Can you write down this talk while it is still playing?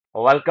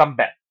Welcome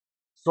back.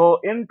 So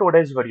in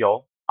today's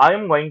video, I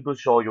am going to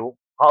show you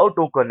how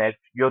to connect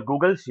your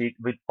Google Sheet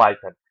with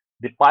Python.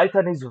 The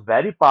Python is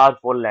very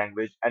powerful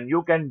language and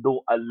you can do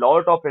a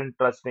lot of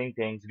interesting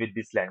things with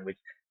this language.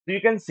 So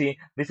you can see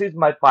this is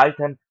my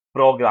Python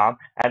program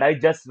and I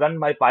just run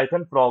my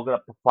Python program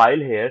file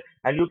here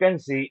and you can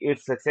see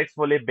it's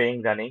successfully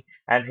being running,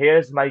 and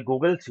here's my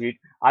Google Sheet.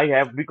 I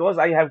have, because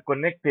I have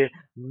connected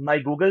my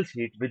Google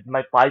Sheet with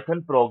my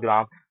Python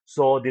program,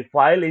 so the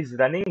file is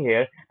running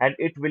here and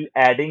it will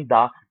adding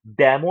the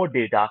demo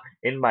data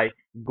in my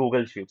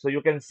Google Sheet. So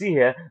you can see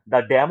here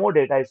the demo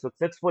data is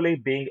successfully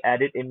being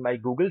added in my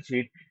Google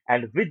Sheet,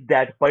 and with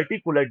that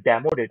particular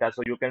demo data,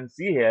 so you can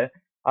see here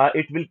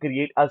it will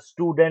create a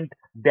student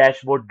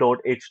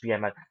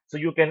dashboard.html. So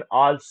you can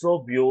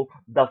also view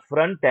the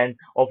front end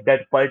of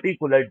that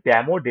particular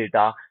demo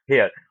data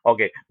here.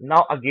 Okay,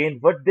 now again,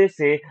 what they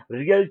say,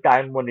 real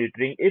time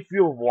monitoring. If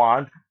you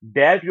want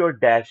that your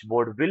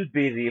dashboard will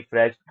be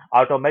refreshed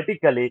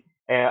automatically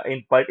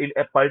in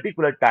a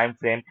particular time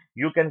frame,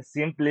 you can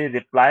simply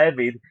reply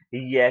with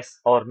yes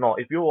or no.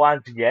 If you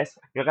want yes,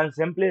 you can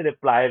simply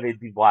reply with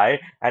the y,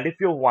 and if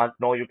you want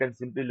no, you can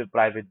simply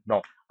reply with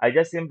no. I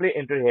just simply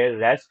enter here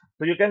rest,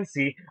 so you can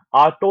see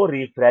auto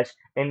refresh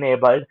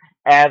enabled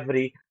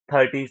every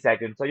 30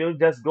 seconds. So you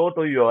just go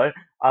to your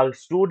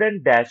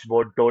student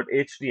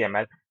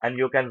dashboard.html and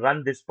you can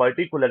run this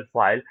particular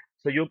file.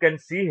 So you can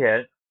see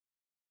here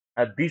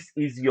this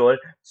is your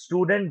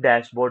student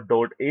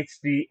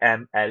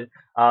dashboard.html,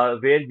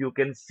 where you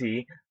can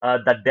see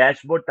the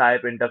dashboard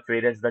type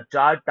interference, the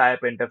chart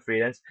type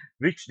interference,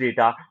 which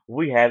data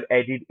we have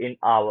added in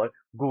our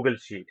Google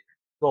Sheet.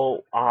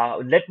 So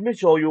let me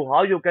show you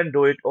how you can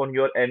do it on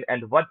your end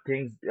and what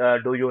things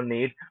do you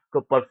need to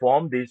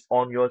perform this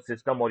on your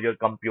system or your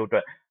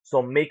computer.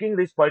 So making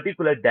this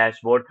particular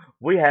dashboard,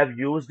 we have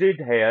used it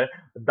here,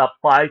 the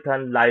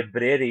Python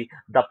library,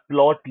 the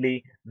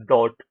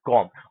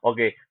plotly.com.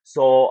 Okay,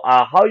 so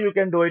how you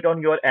can do it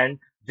on your end?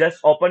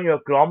 Just open your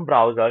Chrome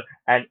browser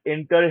and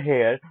enter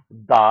here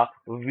the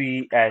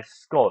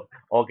VS Code.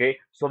 Okay,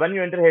 so when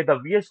you enter here the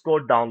VS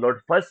Code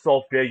download, first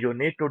software you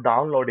need to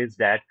download is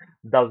that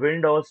the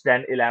Windows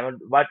 10,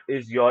 11. What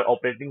is your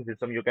operating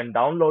system? You can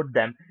download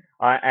them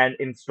and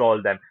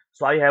install them.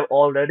 So I have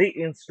already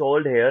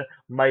installed here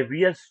my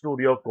VS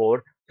Studio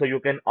Code, so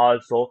you can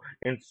also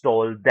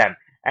install them.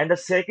 And the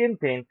second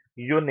thing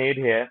you need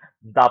here,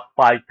 the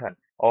Python.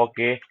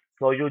 Okay,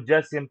 so you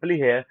just simply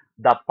here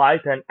the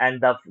Python and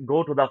the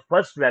go to the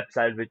first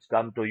website which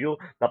come to you,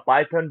 the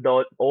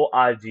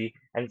python.org,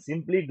 and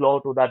simply go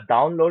to the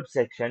download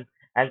section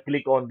and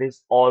click on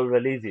this all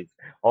releases.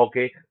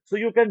 Okay, so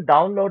you can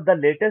download the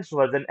latest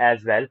version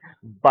as well,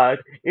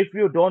 but if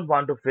you don't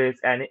want to face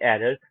any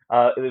error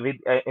with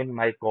in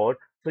my code,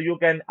 so you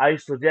can, I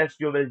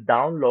suggest you will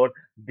download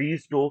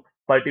these two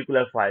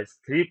particular files,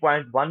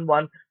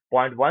 3.11.13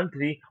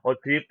 or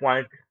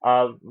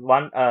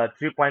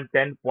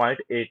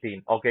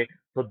 3.10.18. Okay,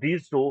 so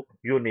these two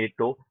you need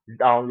to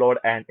download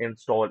and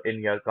install in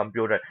your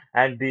computer,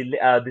 and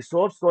the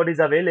source code is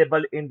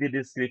available in the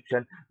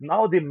description.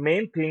 Now the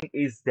main thing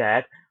is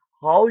that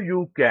how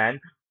you can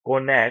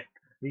connect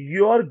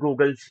your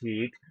Google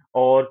Sheet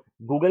or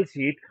Google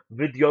Sheet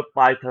with your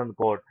Python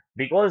code,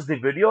 because the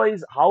video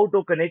is how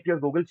to connect your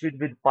Google Sheet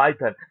with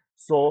Python.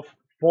 So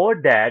for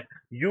that,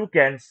 you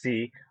can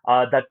see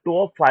the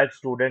top 5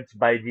 students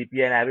by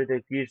GPA and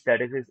everything, key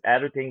statistics,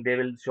 everything they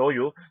will show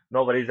you.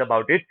 No worries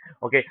about it.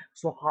 Okay,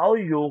 so how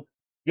you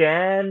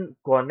can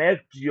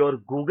connect your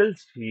Google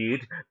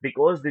Sheet,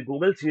 because the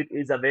Google Sheet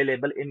is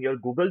available in your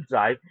Google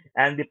Drive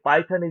and the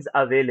Python is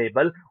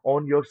available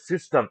on your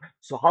system.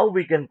 So how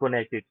we can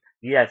connect it?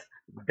 Yes,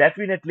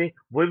 definitely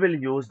we will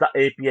use the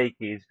API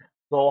keys.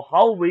 So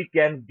how we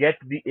can get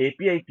the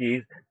API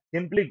keys?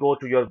 Simply go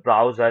to your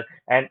browser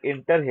and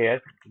enter here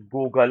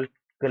Google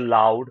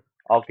Cloud.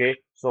 Okay,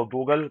 so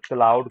Google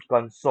Cloud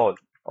Console.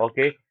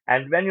 Okay,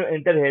 and when you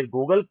enter here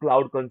Google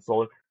Cloud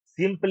Console,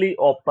 simply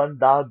open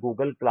the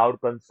Google Cloud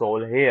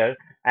Console here,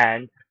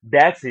 and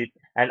that's it.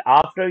 And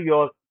after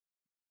your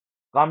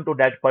come to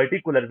that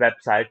particular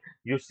website,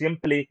 you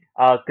simply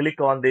click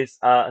on this,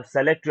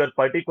 select your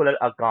particular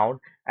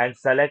account and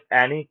select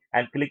any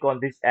and click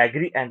on this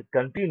agree and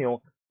continue.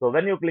 So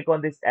when you click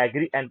on this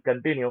agree and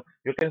continue,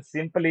 you can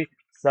simply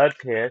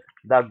search here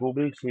the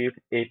Google Sheet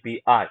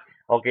API.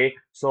 Okay,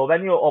 so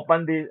when you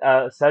open the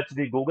search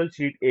the Google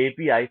Sheet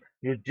API,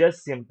 you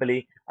just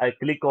simply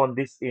click on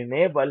this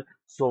enable.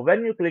 So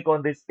when you click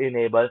on this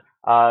enable,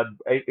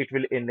 it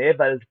will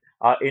enable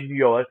in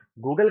your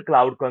Google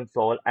Cloud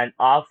Console, and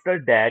after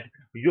that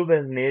you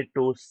will need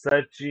to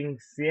searching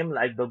same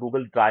like the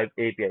Google Drive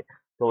API.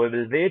 So we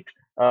will wait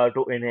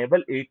to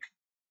enable it.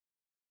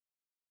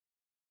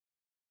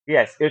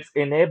 Yes, it's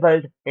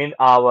enabled in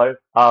our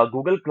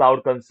Google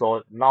Cloud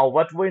Console. Now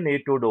what we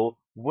need to do,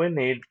 we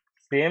need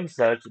same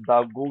search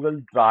the Google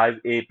Drive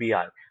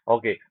API.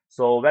 Okay,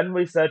 so when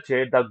we search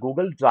it, the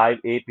Google Drive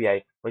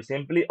API, we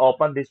simply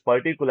open this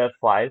particular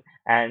file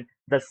and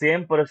the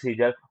same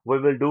procedure we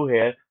will do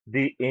here,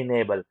 the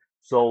enable.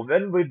 So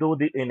when we do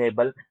the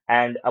enable,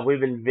 and we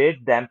will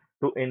wait them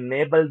to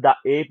enable the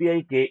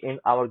API key in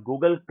our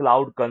Google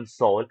Cloud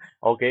Console.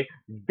 Okay,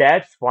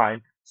 that's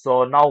fine.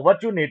 So now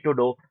what you need to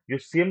do, you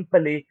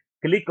simply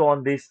click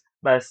on this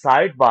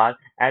sidebar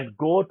and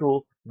go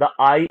to the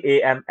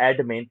IAM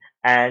admin,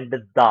 and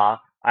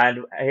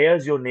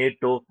here's you need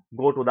to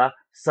go to the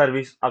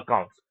service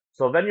accounts.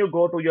 So when you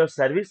go to your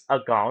service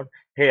account,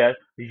 here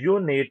you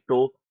need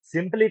to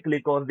simply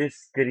click on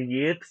this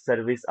create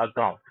service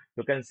account.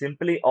 You can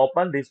simply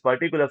open this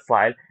particular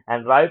file,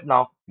 and right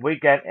now we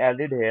can add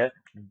it here,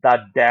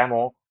 the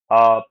demo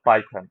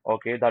Python.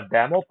 Okay, the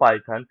demo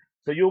Python.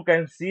 So you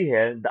can see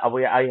here the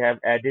way I have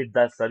added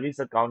the service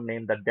account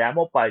name, the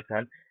demo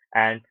Python,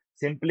 and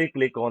simply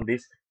click on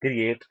this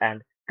create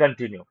and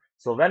continue.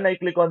 So when I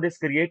click on this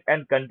create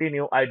and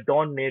continue, I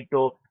don't need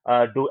to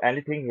do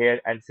anything here,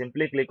 and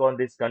simply click on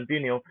this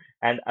continue,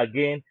 and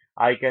again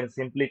I can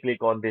simply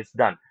click on this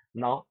done.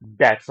 Now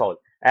that's all.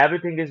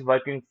 Everything is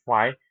working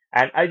fine,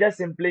 and I just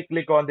simply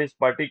click on this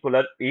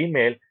particular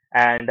email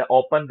and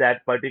open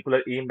that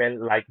particular email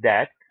like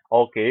that.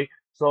 Okay,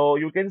 so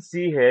you can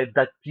see here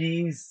the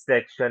keys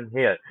section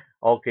here.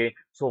 Okay,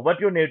 so what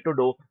you need to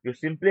do, you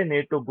simply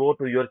need to go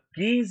to your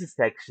keys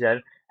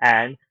section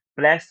and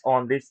press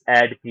on this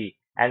add key.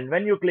 And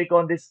when you click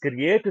on this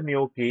create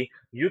new key,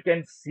 you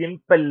can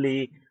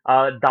simply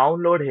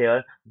download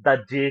here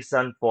the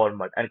JSON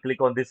format and click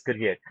on this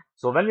create.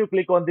 So when you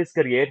click on this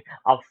create,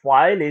 a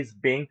file is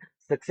being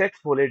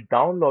successfully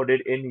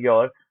downloaded in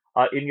your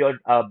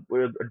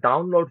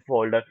download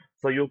folder.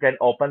 So you can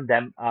open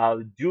them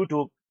due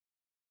to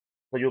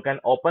so you can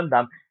open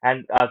them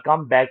and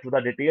come back to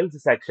the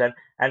details section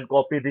and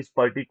copy this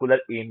particular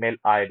email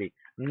ID.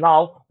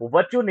 Now,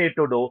 what you need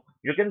to do,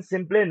 you can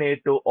simply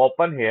need to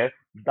open here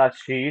the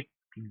sheet.new.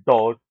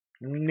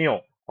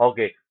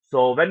 Okay,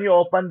 so when you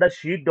open the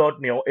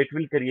sheet.new, it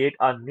will create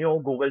a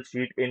new Google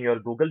Sheet in your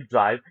Google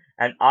Drive,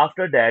 and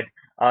after that,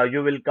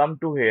 you will come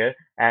to here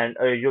and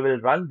you will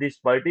run this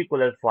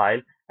particular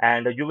file,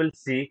 and you will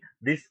see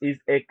this is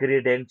a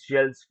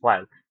credentials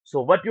file. So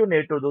what you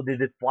need to do, this is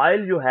the file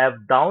you have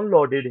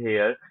downloaded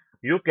here.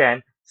 You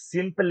can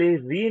simply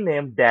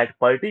rename that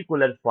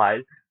particular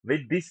file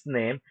with this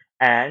name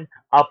and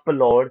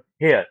upload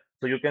here.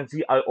 So you can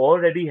see I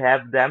already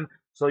have them.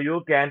 So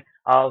you can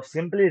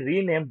simply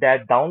rename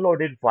that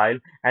downloaded file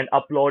and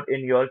upload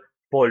in your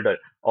folder.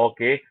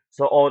 Okay.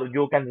 So or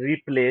you can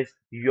replace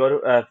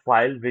your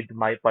file with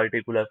my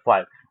particular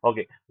file.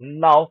 Okay.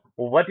 Now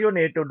what you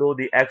need to do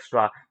the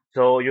extra.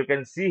 So you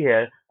can see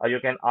here, you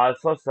can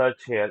also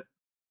search here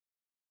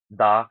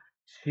the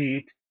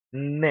sheet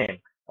name.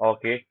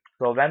 Okay,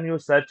 so when you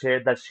search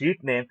here the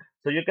sheet name,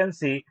 so you can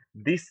see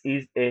this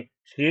is a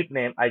sheet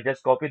name. I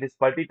just copy this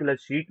particular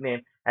sheet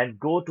name and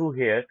go to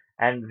here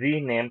and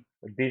rename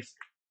this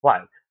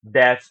file.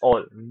 That's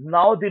all.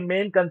 Now the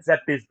main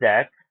concept is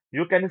that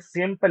you can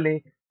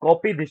simply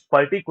copy this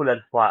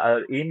particular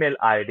email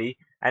ID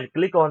and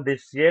click on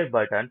this share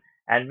button,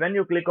 and when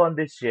you click on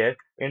this share,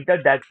 enter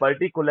that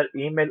particular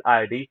email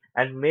ID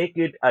and make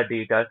it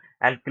editor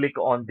and click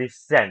on this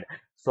send.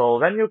 So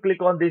when you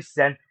click on this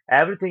send,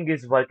 everything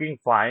is working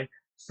fine.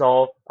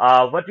 So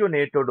what you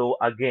need to do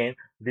again,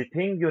 the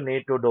thing you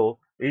need to do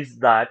is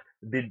that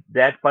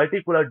that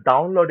particular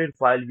downloaded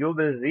file you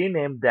will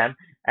rename them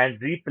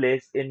and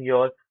replace in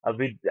your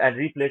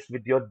replace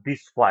with your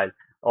this file.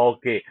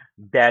 Okay,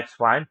 that's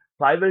fine.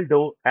 So I will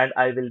do, and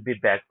I will be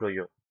back to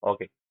you.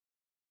 Okay.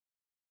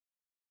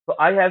 So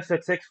I have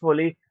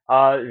successfully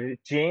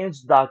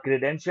changed the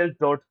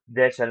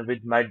credentials.json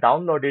with my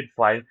downloaded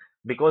file,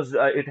 because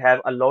it have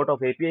a lot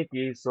of API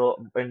keys.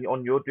 So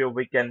on YouTube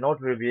we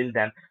cannot reveal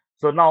them.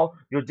 So now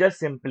you just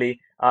simply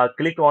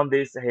click on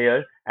this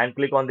here and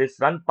click on this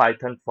run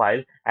Python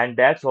file, and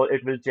that's all.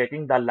 It will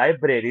checking the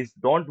libraries.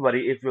 Don't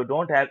worry if you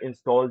don't have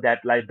installed that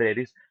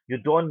libraries. You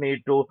don't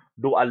need to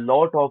do a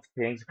lot of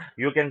things.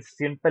 You can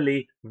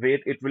simply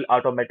wait. It will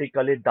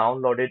automatically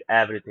downloaded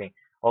everything.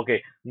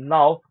 Okay,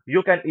 now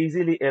you can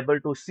easily able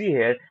to see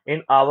here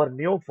in our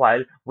new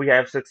file we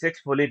have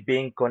successfully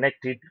been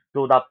connected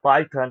to the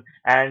Python,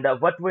 and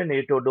what we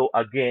need to do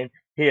again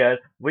here,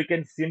 we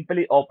can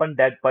simply open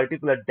that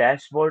particular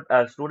dashboard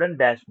student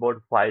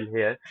dashboard file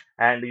here,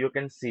 and you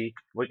can see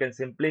we can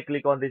simply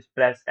click on this,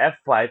 press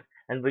F5,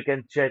 and we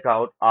can check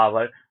out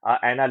our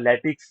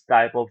analytics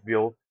type of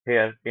view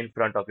here in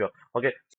front of you. Okay,